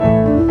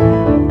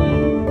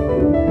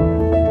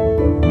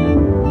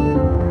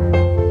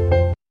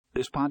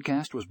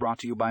podcast was brought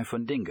to you by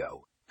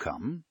Fundingo.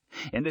 Come.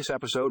 In this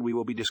episode, we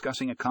will be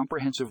discussing a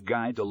comprehensive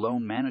guide to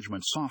loan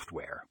management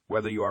software.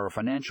 Whether you are a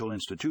financial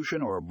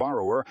institution or a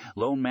borrower,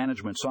 loan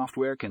management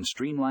software can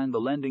streamline the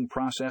lending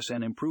process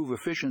and improve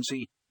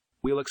efficiency.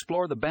 We'll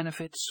explore the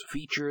benefits,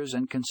 features,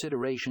 and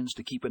considerations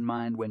to keep in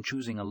mind when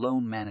choosing a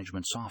loan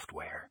management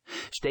software.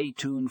 Stay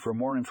tuned for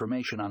more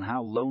information on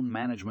how loan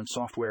management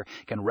software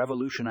can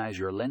revolutionize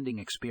your lending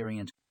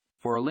experience.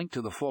 For a link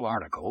to the full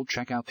article,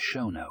 check out the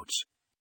show notes.